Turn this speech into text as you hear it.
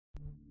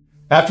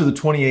After the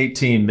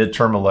 2018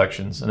 midterm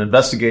elections, an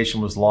investigation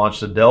was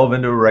launched to delve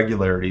into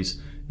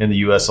irregularities in the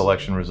U.S.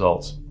 election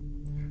results.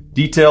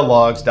 Detailed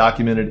logs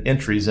documented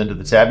entries into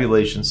the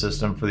tabulation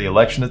system for the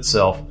election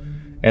itself,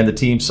 and the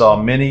team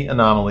saw many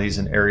anomalies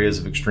in areas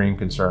of extreme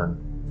concern.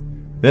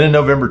 Then in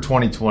November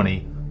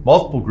 2020,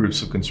 multiple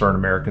groups of concerned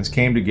Americans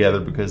came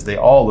together because they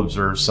all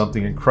observed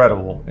something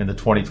incredible in the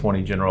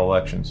 2020 general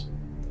elections.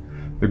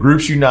 The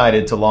groups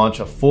united to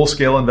launch a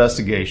full-scale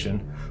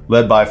investigation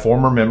led by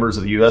former members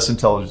of the U.S.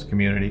 intelligence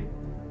community,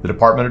 the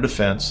Department of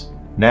Defense,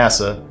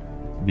 NASA,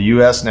 the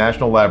U.S.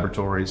 National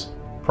Laboratories,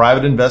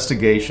 private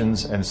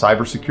investigations and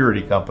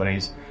cybersecurity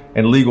companies,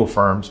 and legal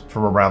firms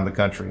from around the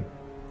country.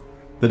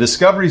 The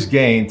discoveries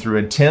gained through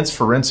intense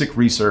forensic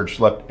research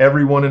left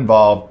everyone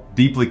involved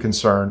deeply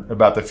concerned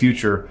about the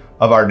future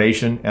of our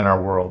nation and our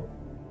world.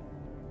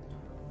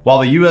 While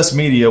the U.S.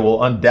 media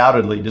will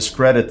undoubtedly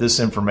discredit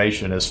this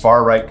information as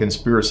far-right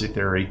conspiracy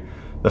theory,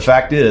 the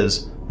fact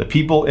is the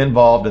people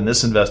involved in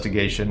this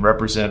investigation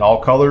represent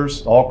all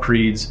colors, all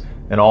creeds,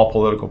 and all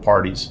political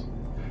parties.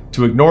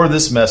 To ignore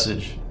this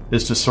message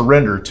is to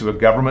surrender to a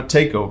government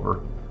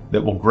takeover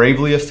that will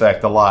gravely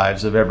affect the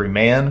lives of every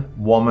man,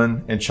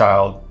 woman, and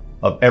child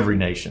of every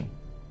nation.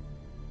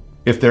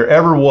 If there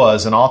ever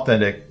was an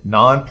authentic,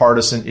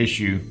 nonpartisan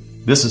issue,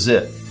 this is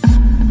it.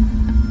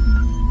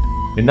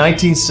 In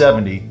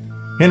 1970,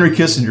 Henry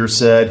Kissinger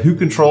said, "Who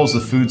controls the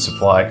food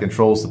supply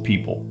controls the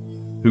people.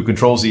 Who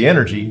controls the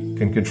energy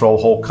can control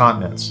whole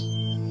continents.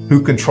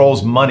 Who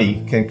controls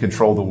money can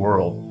control the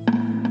world."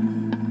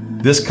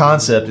 This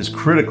concept is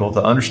critical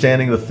to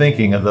understanding the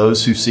thinking of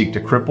those who seek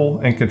to cripple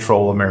and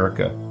control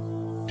America.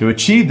 To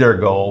achieve their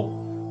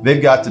goal,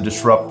 they've got to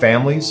disrupt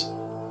families,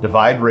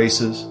 divide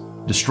races,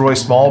 destroy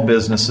small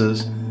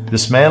businesses,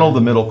 dismantle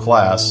the middle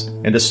class,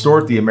 and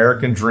distort the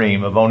American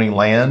dream of owning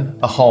land,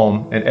 a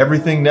home, and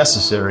everything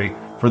necessary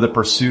for the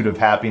pursuit of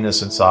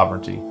happiness and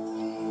sovereignty.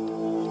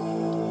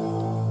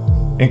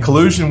 In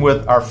collusion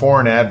with our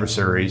foreign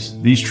adversaries,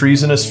 these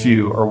treasonous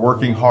few are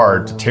working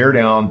hard to tear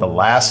down the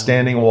last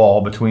standing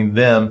wall between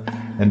them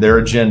and their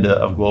agenda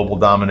of global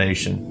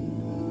domination.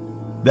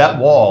 That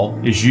wall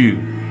is you,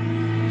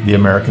 the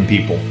American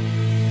people.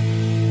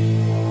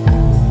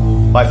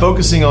 By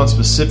focusing on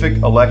specific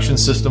election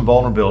system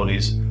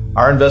vulnerabilities,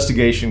 our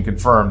investigation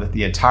confirmed that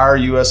the entire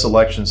U.S.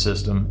 election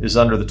system is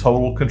under the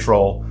total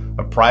control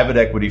of private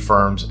equity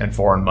firms and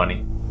foreign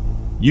money.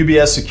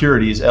 UBS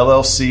Securities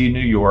LLC New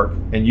York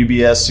and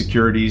UBS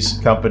Securities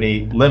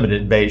Company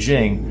Limited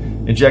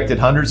Beijing injected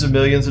hundreds of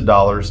millions of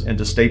dollars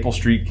into Staple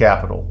Street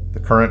Capital, the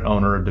current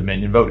owner of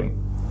Dominion Voting.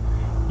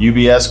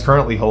 UBS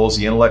currently holds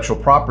the intellectual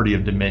property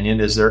of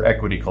Dominion as their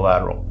equity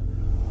collateral.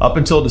 Up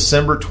until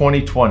December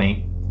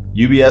 2020,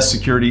 UBS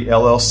Security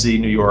LLC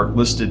New York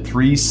listed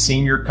 3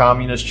 senior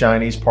Communist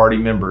Chinese Party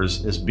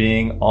members as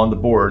being on the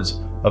boards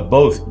of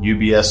both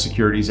UBS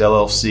Securities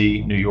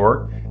LLC New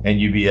York and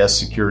UBS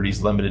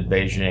Securities Limited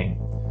Beijing.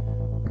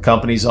 The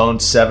companies owned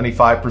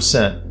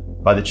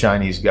 75% by the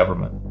Chinese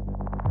government.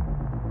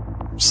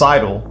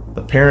 Seidel,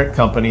 the parent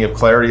company of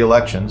Clarity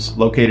Elections,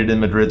 located in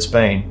Madrid,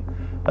 Spain,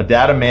 a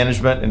data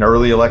management and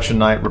early election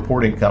night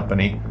reporting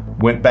company,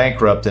 went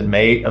bankrupt in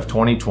May of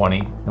 2020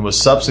 and was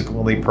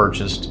subsequently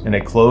purchased in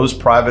a closed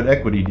private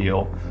equity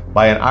deal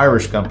by an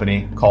Irish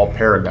company called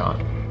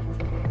Paragon.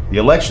 The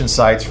election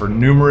sites for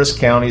numerous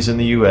counties in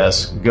the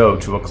U.S. go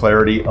to a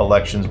Clarity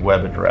Elections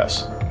web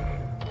address.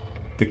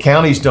 The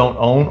counties don't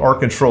own or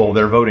control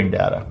their voting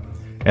data,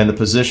 and the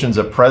positions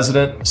of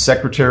president,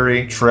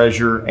 secretary,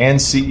 treasurer, and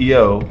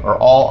CEO are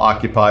all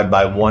occupied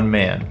by one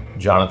man,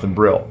 Jonathan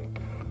Brill.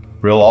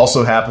 Brill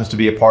also happens to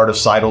be a part of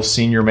Seidel's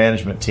senior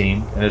management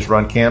team and has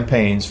run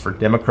campaigns for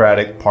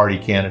Democratic Party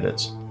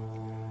candidates.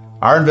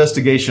 Our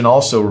investigation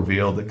also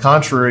revealed that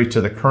contrary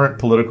to the current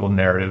political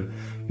narrative,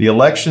 the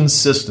election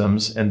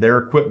systems and their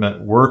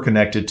equipment were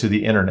connected to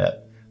the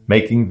internet,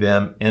 making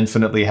them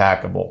infinitely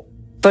hackable.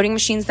 Voting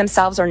machines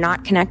themselves are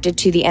not connected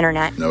to the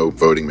internet. No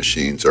voting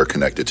machines are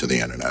connected to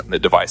the internet. The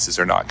devices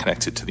are not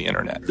connected to the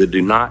internet. They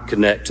do not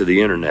connect to the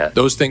internet.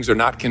 Those things are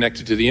not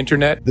connected to the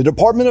internet. The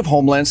Department of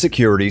Homeland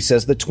Security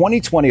says the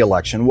 2020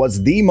 election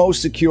was the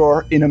most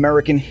secure in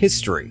American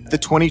history. The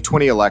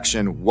 2020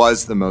 election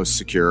was the most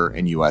secure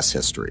in U.S.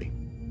 history.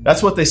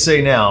 That's what they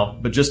say now,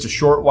 but just a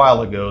short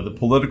while ago, the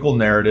political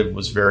narrative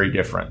was very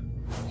different.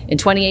 In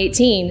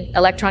 2018,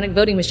 electronic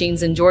voting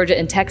machines in Georgia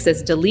and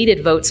Texas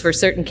deleted votes for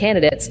certain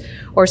candidates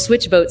or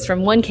switched votes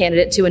from one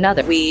candidate to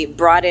another. We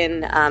brought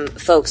in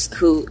folks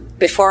who,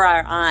 before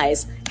our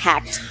eyes,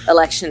 hacked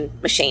election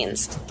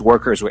machines.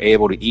 Workers were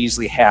able to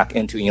easily hack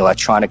into an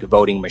electronic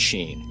voting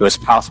machine. It was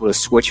possible to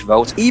switch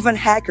votes. Even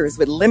hackers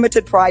with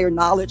limited prior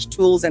knowledge,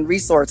 tools, and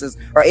resources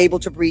are able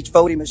to breach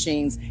voting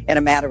machines in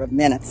a matter of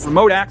minutes.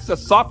 Remote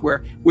access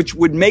software, which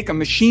would make a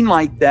machine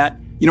like that,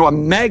 a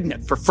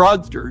magnet for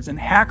fraudsters and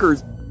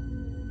hackers.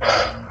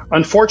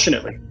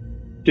 Unfortunately,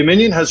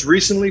 Dominion has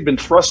recently been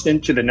thrust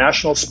into the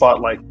national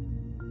spotlight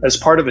as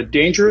part of a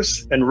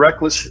dangerous and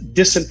reckless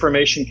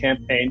disinformation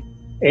campaign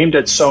aimed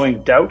at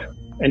sowing doubt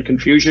and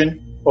confusion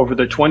over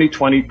the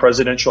 2020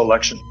 presidential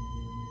election.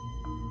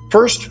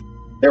 First,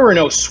 There were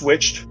no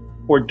switched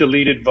or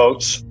deleted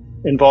votes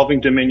involving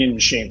Dominion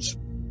machines.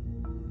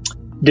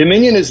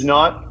 Dominion is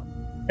not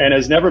and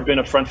has never been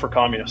a front for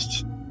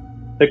communists.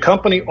 The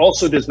company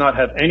also does not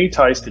have any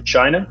ties to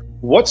China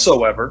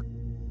whatsoever,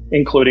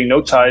 including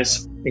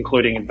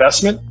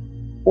investment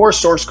or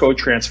source code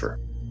transfer.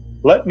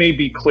 Let me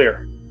be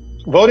clear.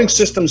 Voting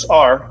systems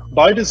are,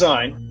 by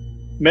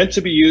design, meant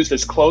to be used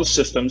as closed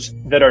systems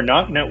that are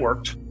not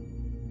networked,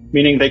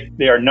 meaning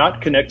they are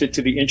not connected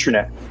to the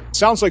internet. It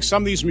sounds like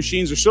some of these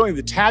machines are showing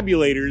the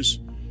tabulators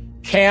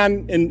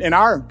can and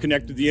are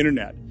connected to the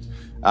internet.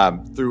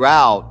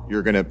 Throughout,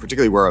 you're going to,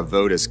 particularly where a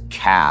vote is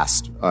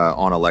cast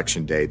on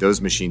election day,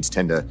 those machines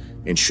tend to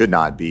and should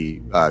not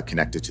be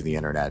connected to the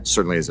internet,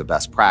 certainly as a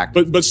best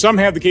practice. But some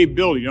have the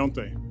capability, don't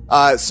they?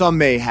 Some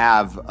may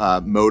have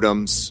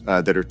modems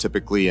that are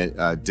typically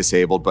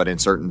disabled, but in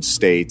certain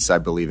states, I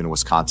believe in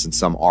Wisconsin,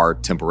 some are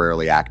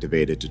temporarily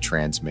activated to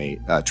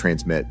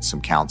transmit some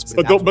counts.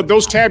 But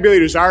those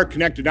tabulators are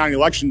connected on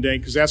election day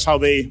because that's how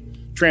they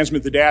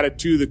transmit the data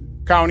to the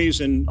counties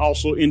and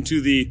also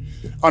into the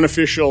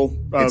unofficial.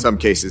 In some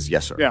cases,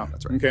 yes, sir. Yeah,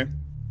 that's right. Okay.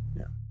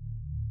 Yeah.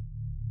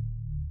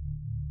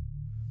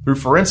 Through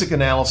forensic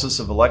analysis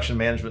of election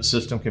management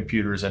system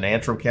computers in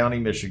Antrim County,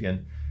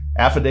 Michigan,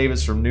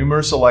 affidavits from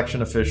numerous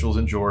election officials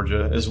in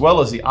Georgia, as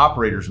well as the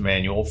operator's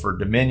manual for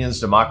Dominion's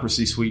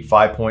Democracy Suite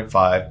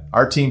 5.5,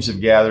 our teams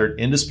have gathered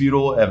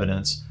indisputable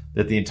evidence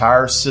that the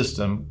entire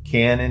system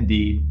can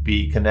indeed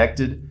be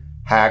connected,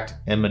 hacked,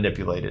 and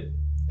manipulated.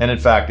 And in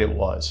fact, it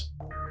was.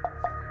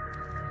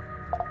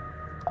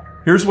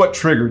 Here's what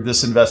triggered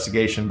this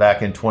investigation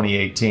back in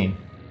 2018.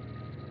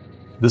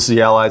 This is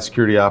the Allied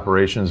Security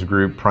Operations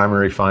Group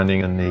primary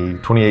finding in the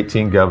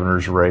 2018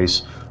 governor's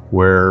race,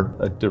 where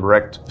a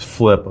direct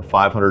flip of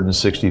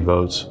 560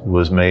 votes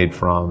was made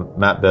from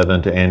Matt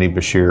Bevin to Andy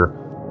Beshear.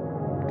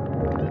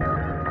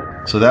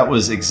 So that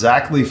was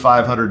exactly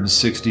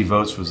 560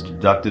 votes was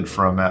deducted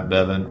from Matt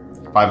Bevin.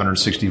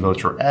 560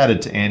 votes were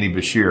added to Andy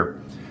Beshear.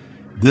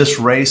 This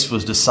race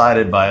was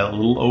decided by a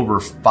little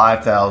over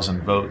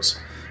 5,000 votes.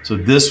 So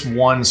this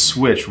one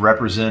switch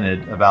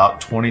represented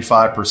about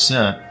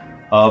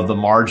 25% of the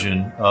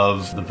margin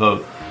of the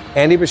vote.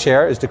 Andy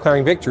Beshear is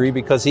declaring victory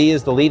because he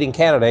is the leading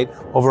candidate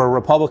over a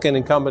Republican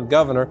incumbent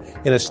governor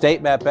in a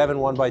state Matt Bevin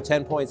won by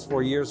 10 points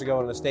 4 years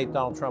ago and a state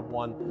Donald Trump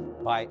won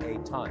by a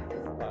ton.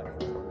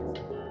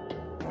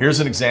 Here's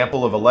an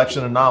example of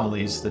election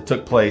anomalies that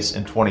took place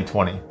in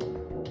 2020.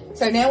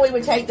 So now we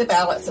would take the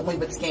ballots and we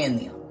would scan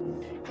them.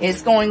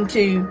 It's going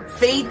to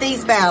feed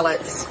these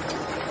ballots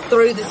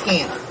through the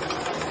scanner.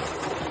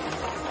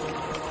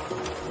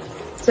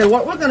 So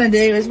what we're going to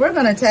do is we're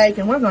going to take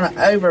and we're going to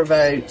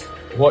overvote.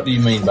 What do you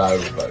mean by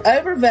overvote?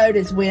 Overvote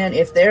is when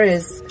if there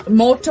is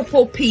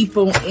multiple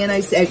people in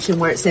a section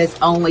where it says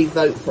only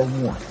vote for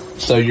one.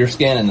 So you're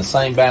scanning the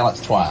same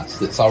ballots twice.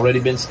 That's already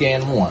been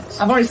scanned once.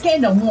 I've already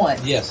scanned them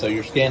once. Yeah, so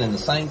you're scanning the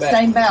same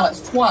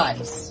ballots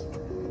twice.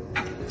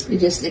 You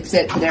just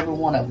accept that every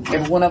one of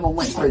them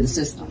went through the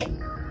system.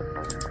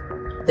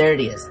 There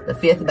it is, the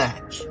fifth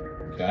batch.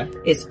 Okay.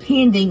 It's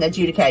pending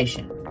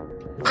adjudication.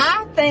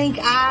 I think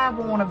I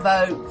want to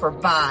vote for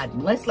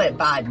Biden. Let's let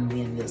Biden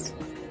win this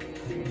one.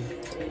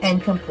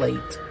 And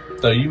complete.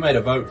 So you made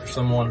a vote for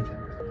someone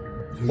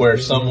where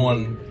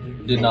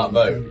someone did not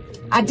vote?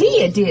 I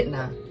did, didn't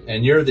I?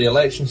 And you're the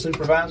election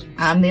supervisor?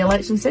 I'm the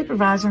election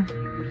supervisor.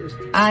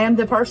 I am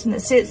the person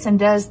that sits and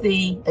does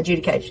the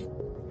adjudication.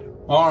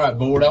 All right,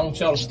 board, I want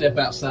y'all to step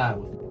outside.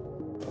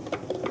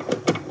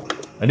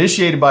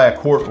 Initiated by a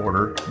court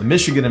order, the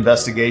Michigan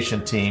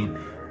investigation team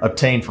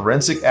obtained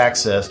forensic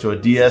access to a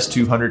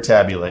DS200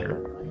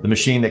 tabulator, the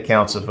machine that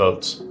counts the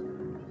votes.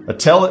 A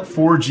Telit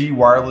 4G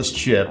wireless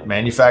chip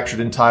manufactured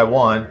in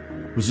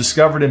Taiwan was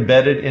discovered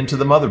embedded into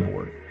the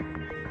motherboard.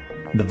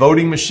 The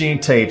voting machine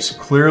tapes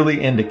clearly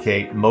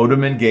indicate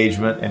modem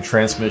engagement and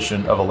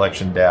transmission of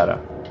election data.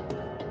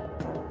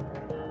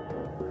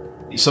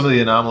 Some of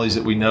the anomalies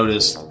that we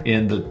noticed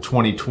in the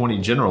 2020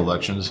 general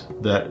elections,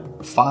 that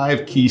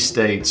 5 key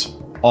states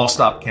all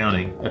stopped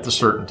counting at a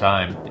certain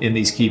time in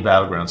these key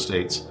battleground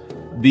states.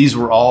 These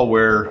were all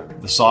where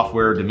the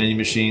software, Dominion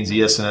machines,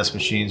 ES&S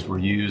machines were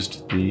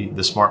used, the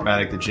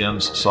Smartmatic, the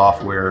GEMS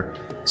software.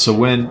 So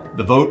when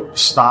the vote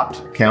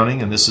stopped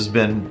counting, and this has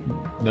been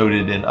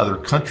noted in other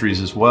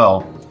countries as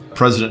well,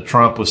 President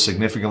Trump was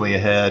significantly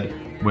ahead.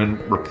 When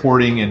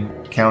reporting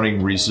and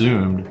counting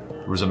resumed,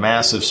 there was a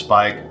massive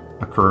spike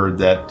occurred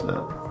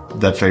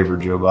that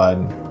favored Joe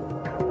Biden.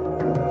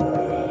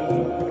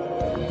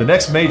 The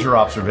next major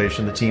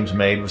observation the teams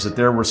made was that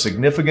there were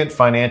significant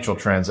financial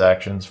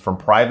transactions from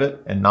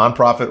private and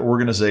nonprofit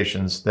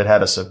organizations that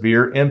had a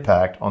severe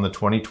impact on the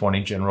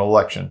 2020 general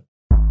election.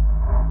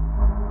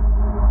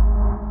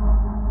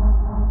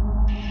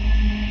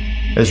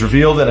 As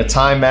revealed in a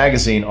Time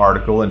magazine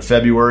article in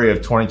February of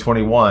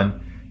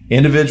 2021,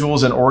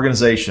 individuals and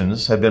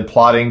organizations have been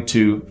plotting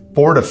to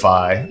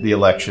fortify the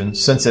election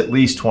since at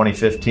least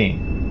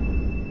 2015.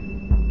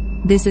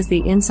 This is the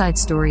inside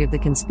story of the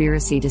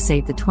conspiracy to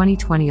save the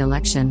 2020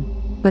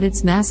 election. But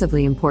it's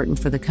massively important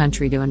for the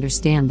country to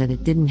understand that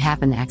it didn't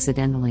happen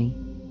accidentally.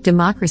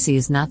 Democracy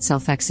is not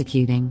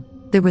self-executing.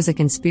 There was a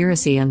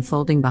conspiracy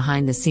unfolding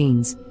behind the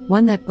scenes,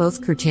 one that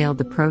both curtailed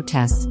the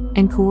protests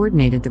and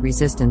coordinated the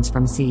resistance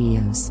from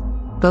CEOs.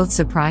 Both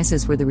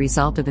surprises were the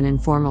result of an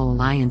informal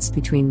alliance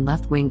between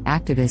left-wing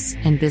activists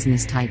and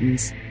business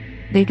titans.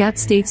 They got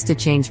states to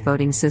change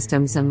voting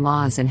systems and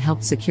laws and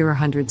helped secure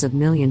hundreds of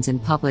millions in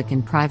public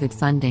and private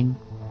funding.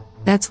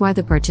 That's why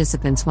the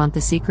participants want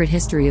the secret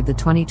history of the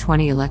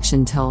 2020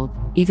 election told,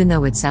 even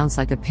though it sounds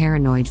like a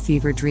paranoid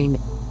fever dream.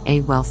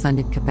 A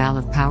well-funded cabal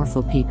of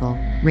powerful people,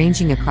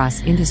 ranging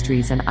across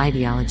industries and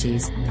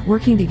ideologies,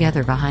 working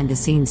together behind the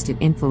scenes to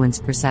influence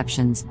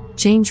perceptions,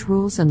 change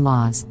rules and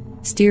laws,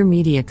 steer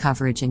media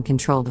coverage and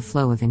control the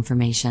flow of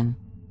information.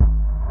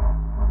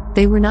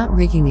 They were not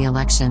rigging the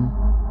election.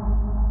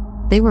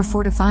 They were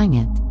fortifying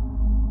it.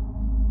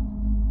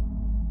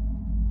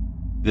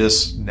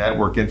 This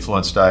network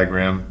influence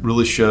diagram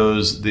really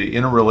shows the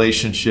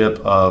interrelationship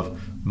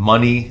of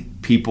money,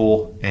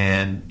 people,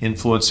 and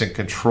influence and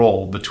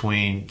control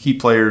between key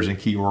players and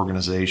key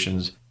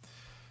organizations.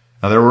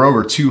 Now, there were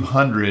over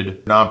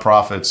 200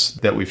 nonprofits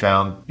that we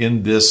found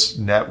in this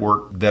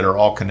network that are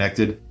all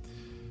connected.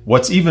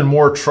 What's even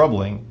more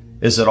troubling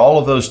is that all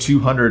of those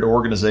 200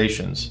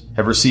 organizations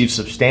have received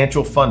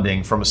substantial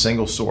funding from a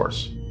single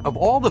source. Of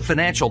all the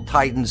financial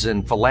titans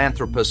and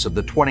philanthropists of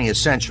the 20th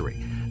century,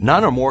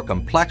 none are more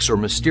complex or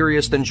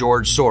mysterious than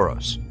George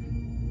Soros.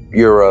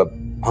 You're a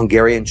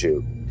Hungarian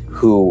Jew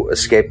who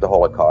escaped the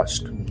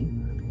Holocaust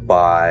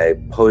by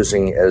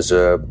posing as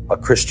a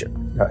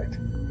Christian. Right.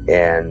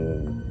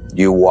 And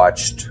you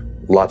watched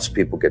lots of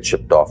people get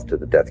shipped off to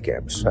the death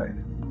camps. Right.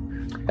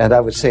 And I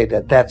would say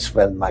that that's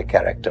when my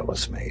character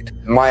was made.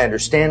 My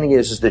understanding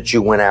is that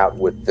you went out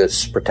with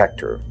this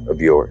protector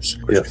of yours.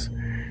 Yes.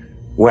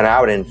 Went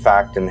out, in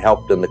fact, and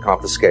helped in the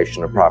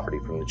confiscation of property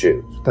from the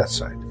Jews.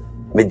 That's right.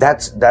 I mean,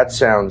 that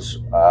sounds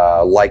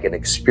like an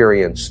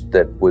experience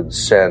that would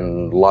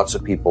send lots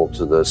of people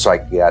to the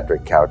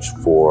psychiatric couch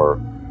for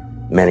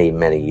many,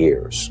 many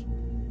years.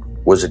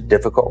 Was it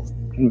difficult?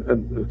 Not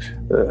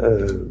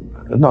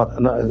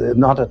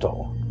at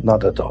all.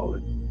 Not at all.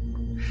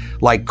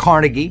 Like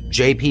Carnegie,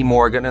 J.P.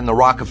 Morgan, and the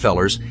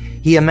Rockefellers,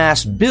 he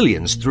amassed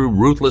billions through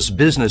ruthless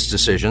business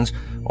decisions,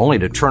 only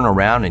to turn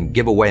around and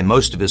give away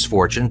most of his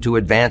fortune to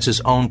advance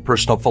his own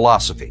personal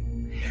philosophy.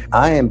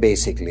 I am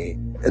basically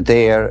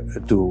there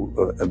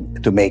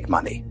to make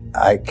money.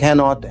 I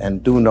cannot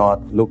and do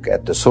not look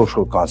at the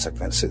social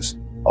consequences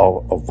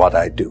of what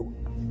I do.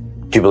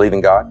 Do you believe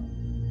in God?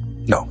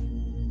 No.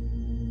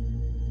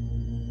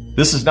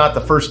 This is not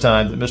the first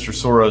time that Mr.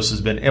 Soros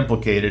has been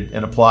implicated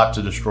in a plot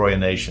to destroy a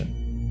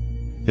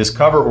nation. His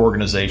cover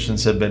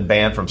organizations have been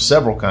banned from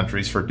several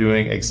countries for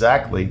doing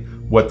exactly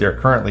what they're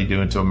currently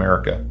doing to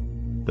America.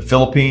 The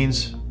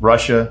Philippines,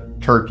 Russia,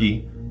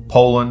 Turkey,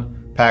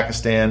 Poland,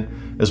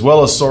 Pakistan, as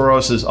well as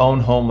Soros'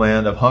 own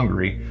homeland of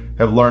Hungary,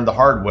 have learned the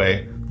hard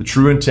way the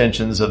true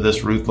intentions of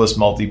this ruthless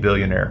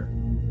multi-billionaire.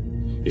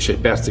 És egy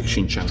percig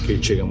sincsen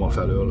kétségem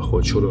afelől,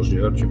 hogy Soros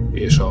György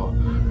és a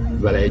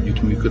vele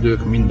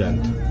együttműködők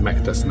mindent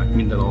megtesznek,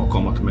 minden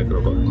alkalmat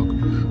megragadnak,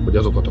 hogy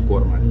azokat a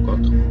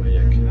kormányokat,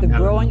 amelyek... The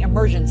growing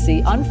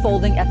emergency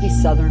unfolding at the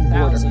southern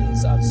border.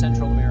 Thousands of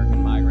Central American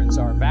migrants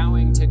are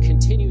vowing to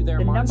continue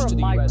their march to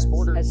the U.S.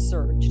 border. Has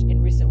surged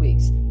in recent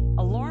weeks,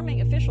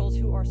 alarming officials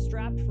who are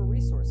strapped for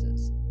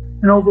resources.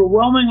 And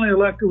overwhelmingly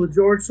elected with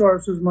George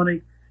Soros'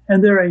 money,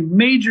 and they're a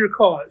major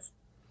cause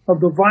of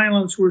the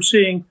violence we're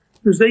seeing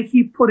because they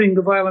keep putting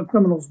the violent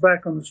criminals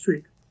back on the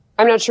street.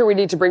 I'm not sure we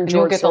need to bring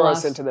George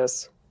Soros into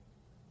this.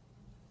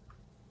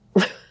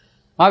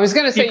 I was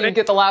going to say you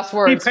get the last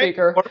word,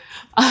 Speaker.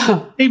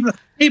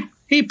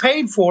 He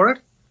paid for it.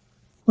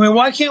 I mean,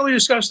 why can't we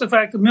discuss the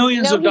fact that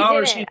millions of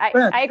dollars he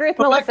spent? I agree with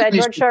Melissa.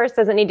 George Soros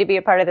doesn't need to be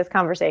a part of this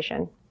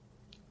conversation.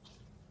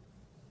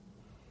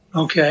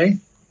 Okay.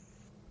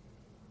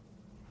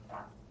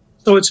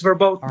 So it's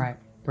verboten. All right.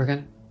 We're going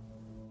to...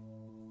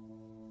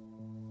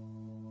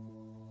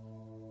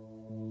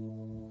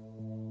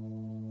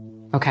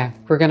 Okay,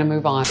 we're going to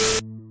move on.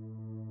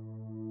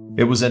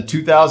 It was in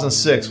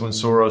 2006 when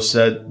Soros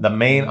said the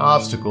main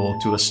obstacle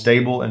to a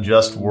stable and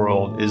just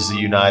world is the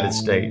United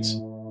States.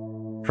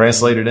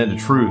 Translated into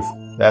truth,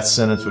 that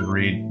sentence would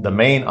read, the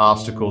main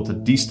obstacle to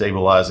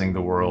destabilizing the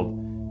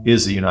world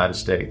is the United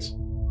States.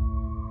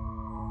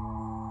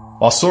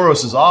 While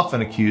Soros is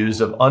often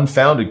accused of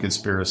unfounded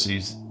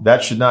conspiracies,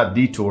 that should not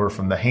detour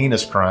from the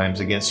heinous crimes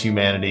against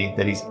humanity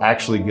that he's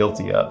actually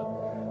guilty of.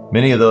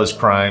 Many of those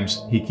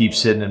crimes he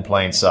keeps hidden in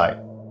plain sight.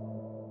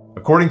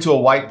 According to a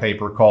white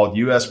paper called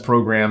U.S.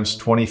 Programs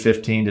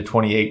 2015 to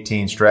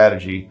 2018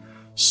 Strategy,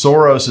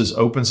 Soros'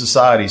 Open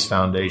Societies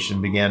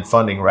Foundation began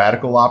funding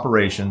radical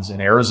operations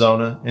in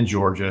Arizona and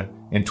Georgia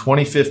in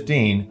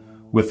 2015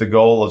 with the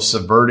goal of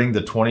subverting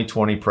the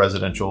 2020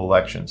 presidential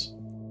elections.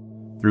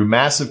 Through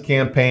massive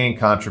campaign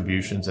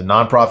contributions and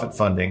nonprofit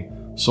funding,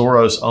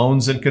 Soros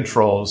owns and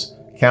controls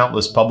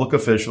countless public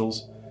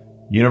officials,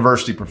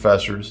 university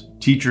professors,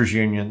 teachers'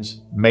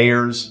 unions,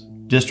 mayors,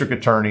 district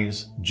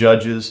attorneys,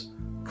 judges,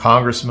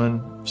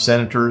 congressmen,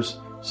 senators,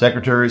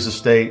 secretaries of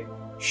state,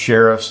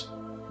 sheriffs,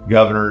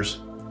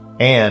 governors,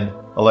 and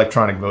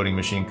electronic voting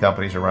machine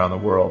companies around the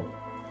world.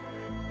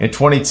 In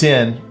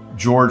 2010,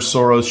 George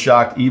Soros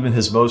shocked even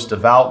his most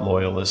devout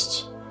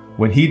loyalists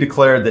when he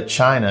declared that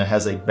China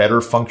has a better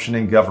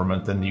functioning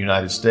government than the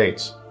United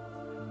States.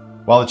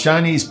 While the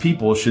Chinese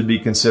people should be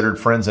considered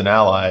friends and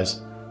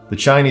allies, the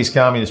Chinese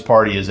Communist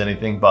Party is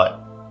anything but.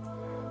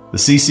 The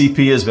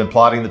CCP has been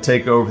plotting to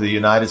take over the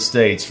United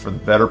States for the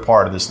better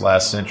part of this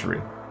last century,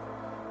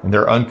 and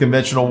their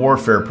unconventional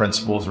warfare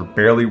principles are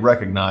barely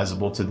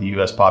recognizable to the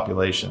U.S.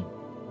 population.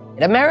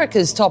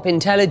 America's top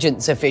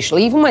intelligence official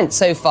even went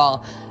so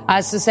far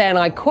as to say, and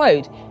I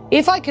quote,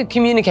 "If I could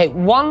communicate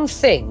one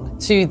thing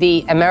to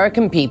the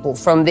American people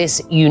from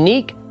this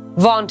unique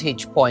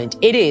vantage point,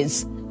 it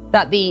is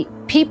that the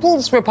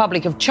People's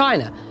Republic of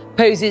China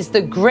poses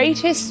the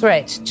greatest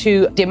threat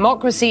to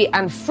democracy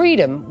and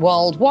freedom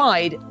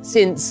worldwide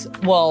since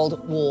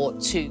World War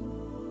II."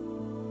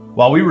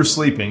 While we were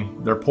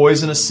sleeping, their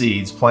poisonous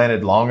seeds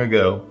planted long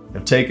ago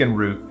have taken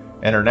root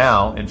and are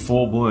now in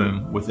full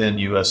bloom within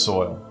U.S.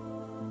 soil.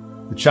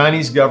 The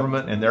Chinese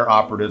government and their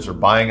operatives are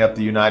buying up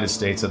the United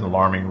States at an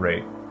alarming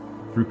rate.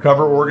 Through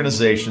cover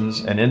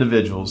organizations and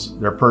individuals,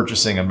 they're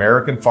purchasing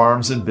American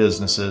farms and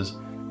businesses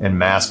in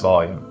mass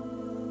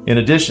volume. In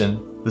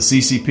addition, the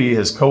CCP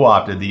has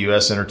co-opted the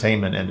U.S.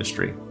 entertainment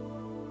industry.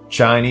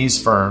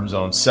 Chinese firms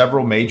own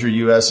several major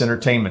U.S.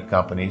 entertainment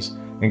companies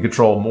and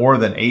control more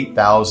than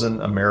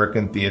 8,000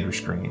 American theater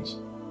screens.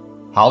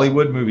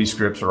 Hollywood movie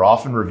scripts are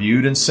often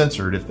reviewed and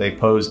censored if they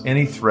pose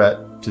any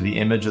threat to the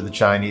image of the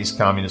Chinese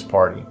Communist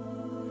Party.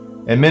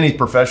 And many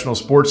professional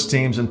sports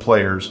teams and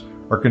players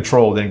are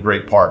controlled in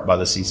great part by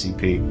the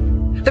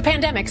CCP. The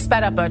pandemic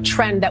sped up a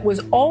trend that was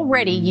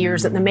already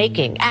years in the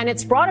making, and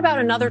it's brought about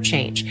another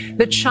change: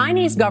 the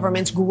Chinese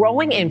government's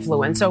growing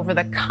influence over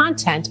the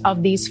content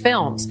of these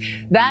films.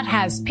 That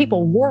has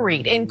people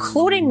worried,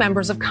 including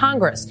members of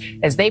Congress,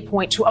 as they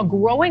point to a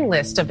growing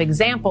list of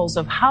examples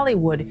of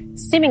Hollywood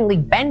seemingly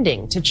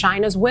bending to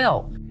China's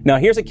will. Now,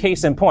 here's a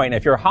case in point.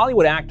 If you're a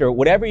Hollywood actor,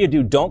 whatever you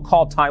do, don't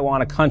call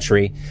Taiwan a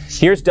country.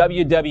 Here's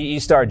WWE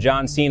star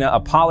John Cena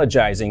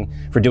apologizing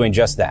for doing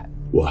just that.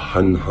 我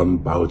很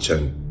抱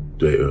歉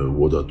对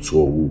我的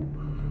错误，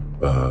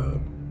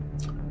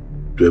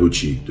对不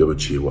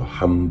起，我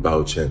很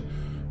抱歉。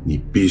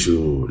你必须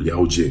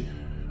了解，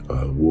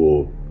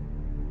我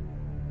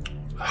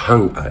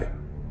很爱、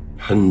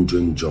很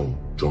尊重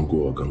中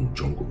国跟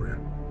中国人。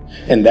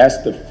 And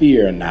that's the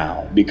fear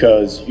now,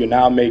 because you're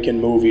now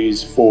making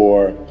movies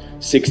for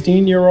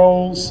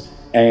 16-year-olds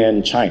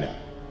and China.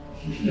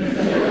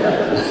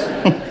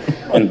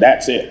 And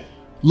that's it.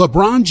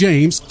 LeBron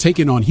James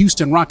taking on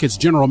Houston Rockets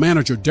general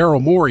manager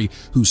Daryl Morey,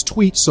 whose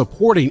tweet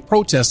supporting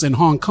protests in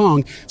Hong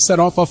Kong set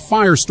off a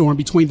firestorm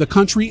between the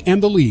country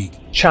and the league.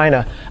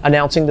 China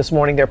announcing this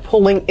morning they're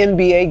pulling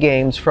NBA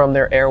games from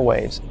their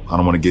airwaves. I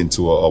don't want to get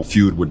into a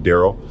feud with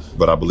Daryl,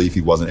 but I believe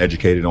he wasn't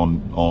educated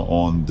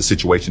on the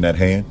situation at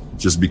hand.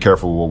 Just be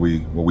careful what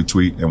we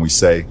tweet and we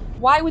say.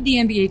 Why would the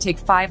NBA take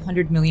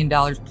 $500 million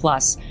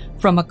plus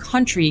from a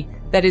country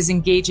that is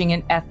engaging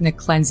in ethnic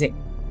cleansing?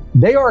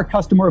 They are a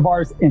customer of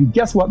ours, and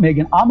guess what,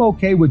 Megan? I'm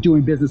okay with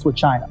doing business with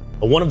China.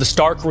 One of the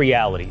stark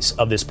realities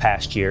of this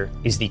past year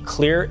is the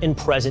clear and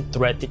present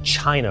threat that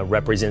China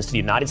represents to the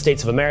United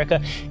States of America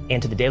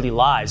and to the daily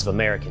lives of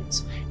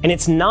Americans. And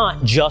it's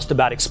not just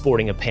about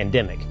exporting a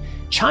pandemic.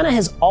 China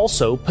has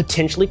also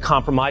potentially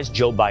compromised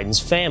Joe Biden's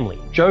family.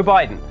 Joe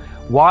Biden,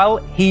 while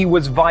he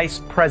was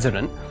vice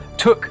president,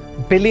 took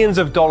billions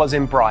of dollars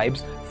in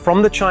bribes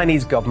from the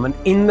Chinese government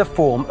in the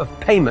form of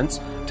payments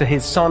to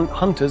his son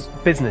Hunter's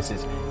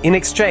businesses. In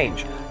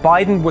exchange,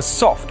 Biden was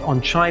soft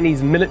on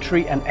Chinese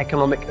military and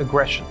economic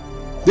aggression.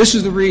 This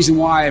is the reason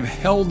why I've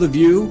held the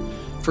view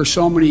for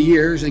so many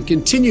years and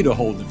continue to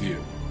hold the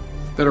view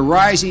that a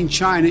rising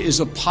China is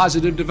a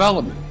positive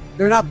development.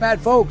 They're not bad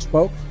folks,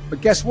 but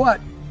guess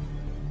what?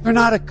 They're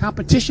not a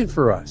competition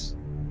for us.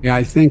 Yeah,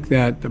 I think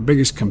that the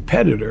biggest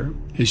competitor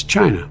is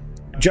China.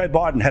 Joe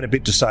Biden had a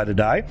bit to say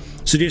today,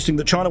 suggesting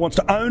that China wants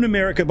to own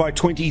America by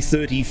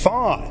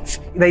 2035.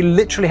 They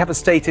literally have a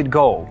stated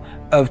goal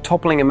of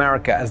toppling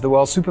America as the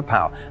world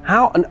superpower.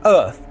 How on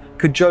earth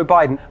could Joe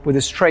Biden, with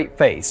a straight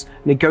face,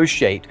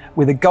 negotiate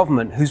with a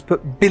government who's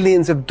put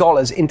billions of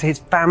dollars into his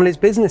family's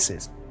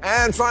businesses?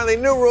 And finally,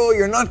 new rule,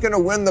 you're not going to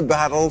win the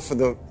battle for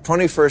the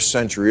 21st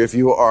century if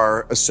you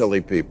are a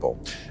silly people.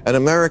 And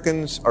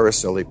Americans are a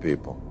silly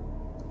people.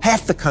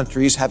 Half the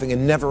country is having a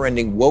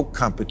never-ending woke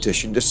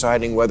competition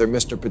deciding whether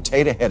Mr.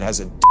 Potato Head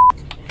has a d***.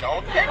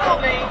 Don't tickle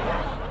me!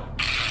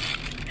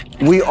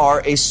 We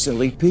are a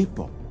silly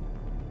people.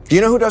 Do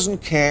you know who doesn't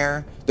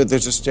care that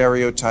there's a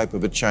stereotype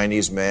of a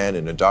Chinese man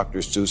in a Dr.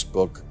 Seuss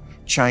book?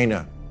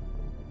 China.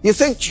 You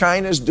think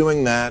China's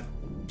doing that?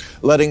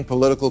 Letting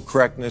political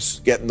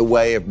correctness get in the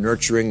way of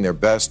nurturing their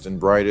best and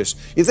brightest?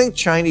 You think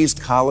Chinese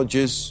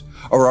colleges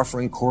are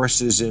offering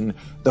courses in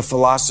the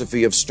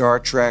philosophy of Star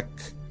Trek,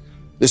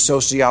 the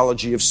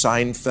sociology of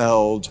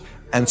Seinfeld,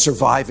 and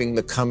surviving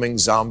the coming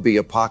zombie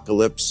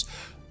apocalypse?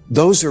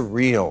 Those are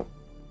real.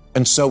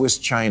 And so is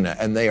China,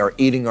 and they are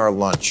eating our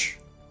lunch.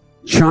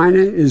 China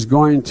is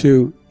going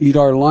to eat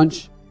our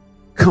lunch?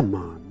 Come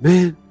on,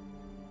 man.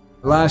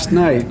 Last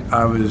night,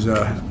 I was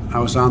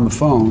on the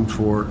phone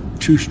for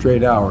 2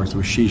 straight hours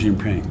with Xi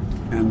Jinping.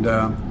 And,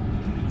 if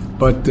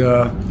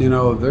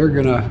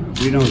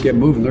we don't get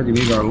moving, they're going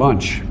to eat our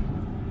lunch.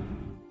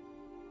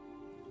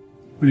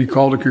 When he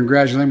called to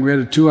congratulate him, we had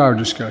a 2-hour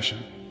discussion.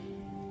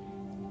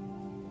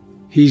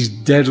 He's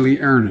deadly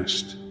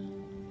earnest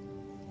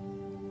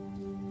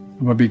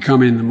about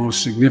becoming the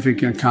most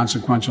significant,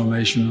 consequential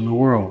nation in the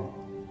world.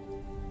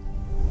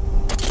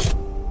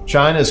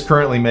 China is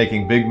currently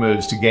making big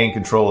moves to gain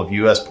control of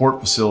U.S. port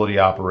facility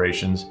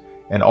operations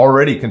and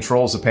already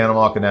controls the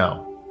Panama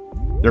Canal.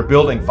 They're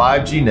building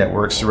 5G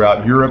networks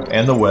throughout Europe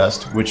and the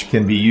West, which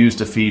can be used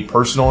to feed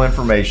personal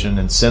information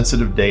and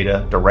sensitive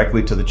data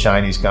directly to the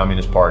Chinese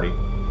Communist Party.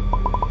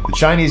 The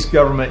Chinese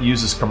government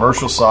uses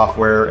commercial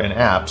software and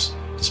apps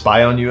to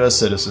spy on U.S.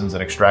 citizens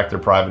and extract their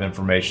private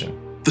information.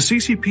 The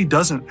CCP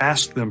doesn't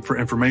ask them for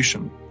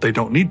information. They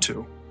don't need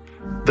to.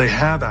 They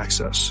have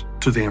access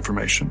to the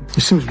information.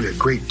 There seems to be a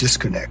great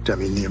disconnect. I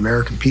mean, the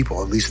American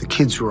people, at least the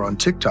kids who are on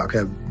TikTok,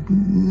 have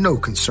no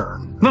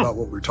concern about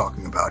what we're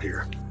talking about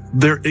here.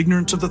 Their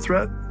ignorance of the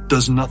threat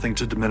does nothing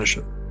to diminish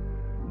it.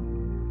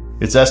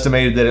 It's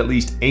estimated that at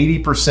least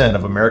 80%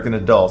 of American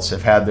adults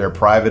have had their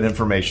private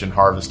information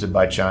harvested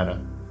by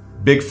China.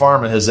 Big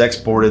Pharma has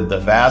exported the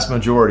vast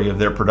majority of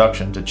their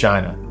production to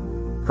China.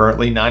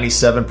 Currently,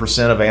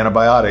 97% of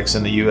antibiotics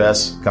in the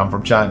U.S. come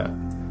from China.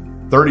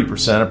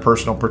 30% of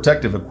personal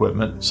protective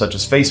equipment, such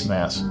as face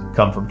masks,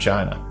 come from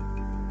China.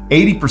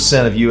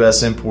 80% of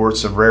U.S.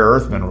 imports of rare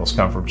earth minerals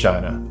come from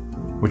China,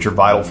 which are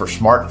vital for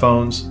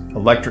smartphones,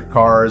 electric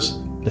cars,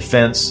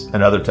 defense,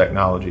 and other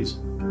technologies.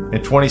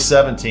 In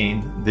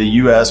 2017, the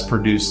U.S.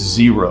 produced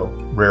 0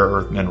 rare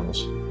earth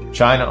minerals.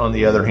 China, on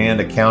the other hand,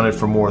 accounted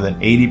for more than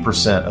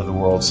 80% of the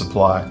world's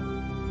supply.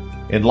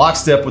 In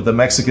lockstep with the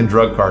Mexican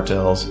drug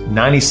cartels,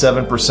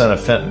 97% of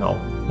fentanyl,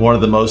 one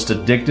of the most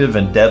addictive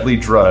and deadly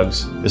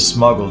drugs, is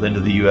smuggled into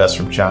the U.S.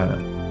 from China.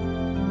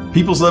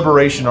 People's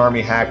Liberation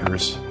Army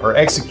hackers are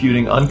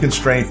executing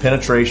unconstrained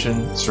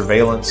penetration,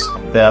 surveillance,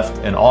 theft,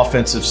 and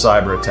offensive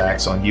cyber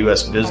attacks on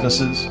U.S.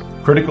 businesses,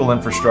 critical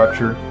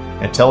infrastructure,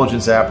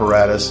 intelligence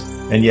apparatus,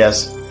 and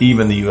yes,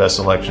 even the U.S.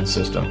 election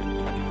system.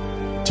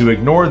 To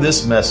ignore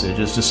this message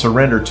is to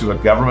surrender to a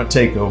government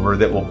takeover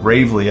that will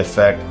gravely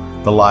affect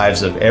the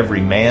lives of every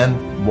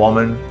man,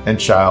 woman, and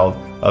child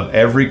of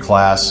every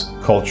class,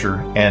 culture,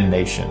 and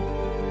nation.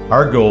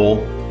 Our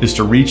goal is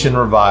to reach and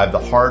revive the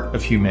heart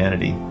of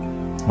humanity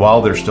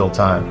while there's still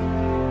time.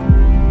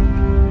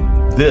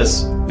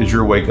 This is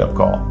your wake-up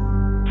call.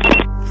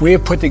 We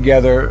have put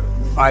together,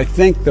 I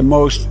think, the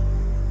most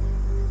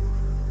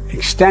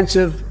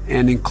extensive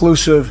and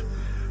inclusive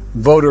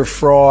voter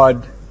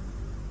fraud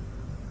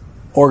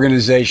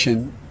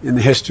organization in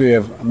the history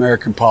of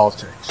American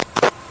politics.